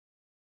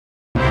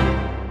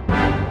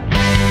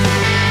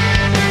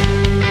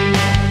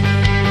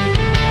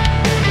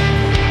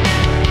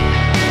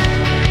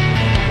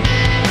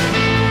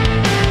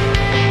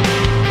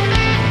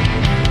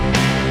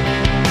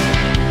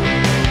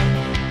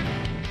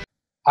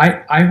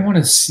I want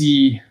to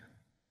see,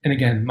 and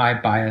again, my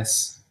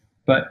bias,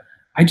 but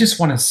I just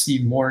want to see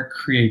more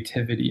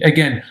creativity.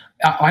 Again,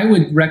 I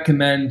would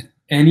recommend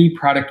any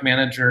product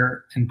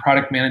manager and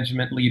product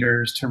management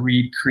leaders to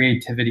read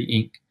Creativity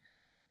Inc.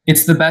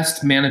 It's the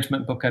best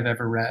management book I've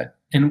ever read.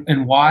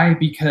 And why?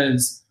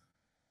 Because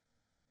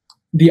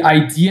the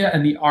idea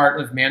and the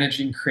art of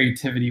managing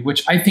creativity,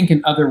 which I think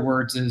in other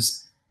words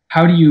is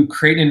how do you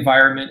create an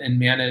environment and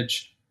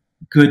manage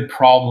good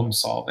problem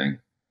solving,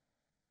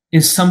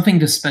 is something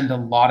to spend a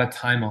lot of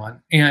time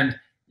on. And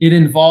it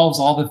involves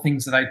all the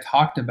things that I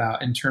talked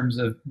about in terms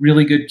of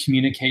really good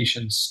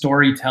communication,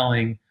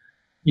 storytelling,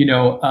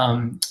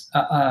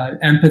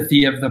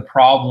 empathy of the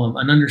problem,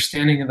 an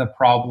understanding of the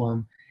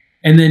problem,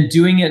 and then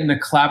doing it in a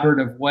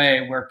collaborative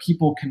way where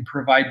people can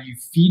provide you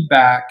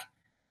feedback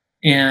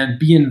and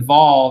be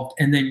involved,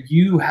 and then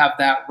you have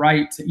that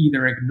right to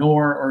either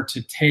ignore or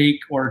to take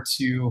or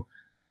to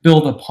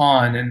build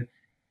upon.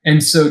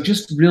 And so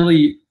just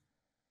really,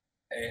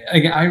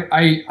 again,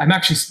 I'm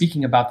actually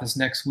speaking about this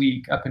next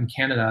week up in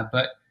Canada,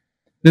 but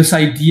this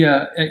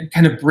idea,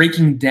 kind of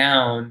breaking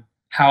down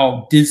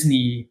how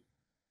Disney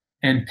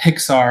and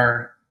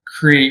Pixar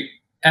create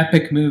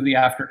epic movie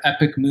after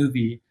epic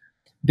movie.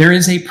 There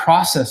is a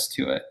process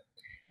to it,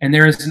 and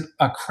there is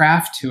a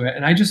craft to it.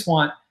 And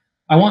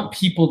I want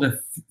people to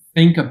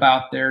think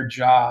about their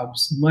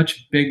jobs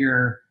much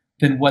bigger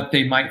than what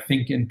they might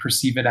think and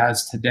perceive it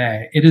as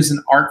today. It is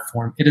an art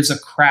form. It is a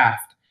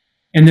craft.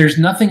 And there's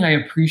nothing I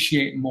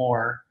appreciate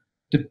more,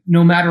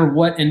 no matter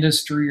what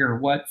industry or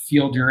what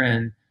field you're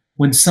in,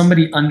 when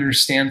somebody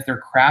understands their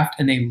craft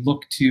and they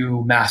look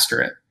to master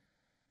it.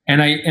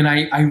 And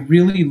I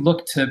really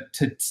look to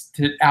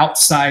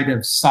outside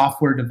of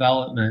software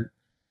development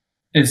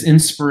as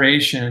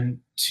inspiration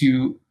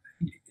to,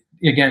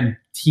 again,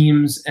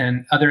 teams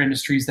and other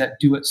industries that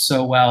do it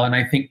so well. And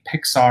I think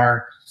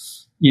Pixar,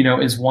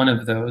 is one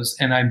of those.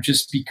 And I've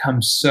just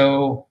become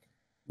so,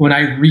 when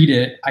I read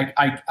it,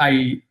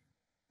 I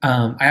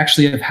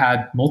actually have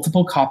had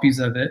multiple copies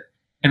of it,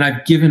 and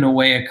I've given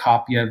away a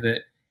copy of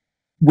it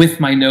with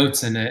my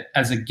notes in it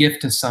as a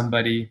gift to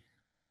somebody,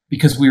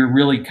 because we were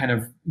really kind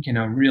of,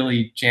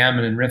 really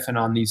jamming and riffing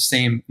on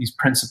these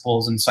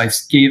principles. And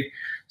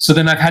so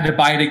then I've had to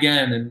buy it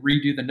again and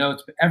redo the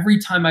notes. But every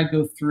time I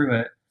go through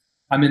it,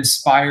 I'm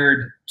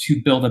inspired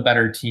to build a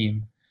better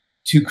team,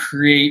 to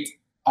create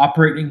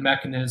operating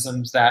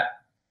mechanisms that,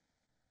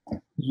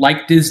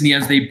 like Disney,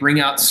 as they bring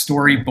out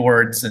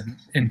storyboards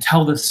and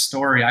tell this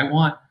story, I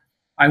want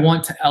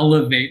to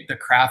elevate the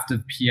craft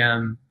of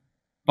PM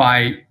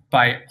by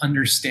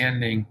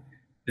understanding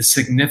the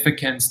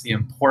significance, the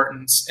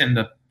importance, and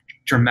the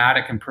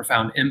dramatic and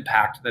profound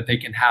impact that they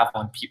can have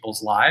on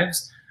people's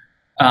lives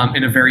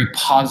in a very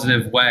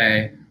positive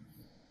way.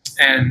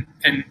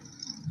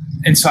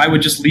 And so I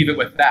would just leave it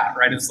with that,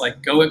 right? It's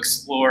like, go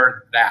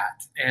explore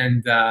that.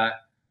 And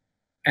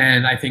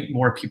I think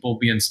more people will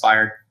be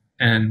inspired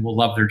and will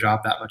love their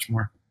job that much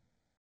more.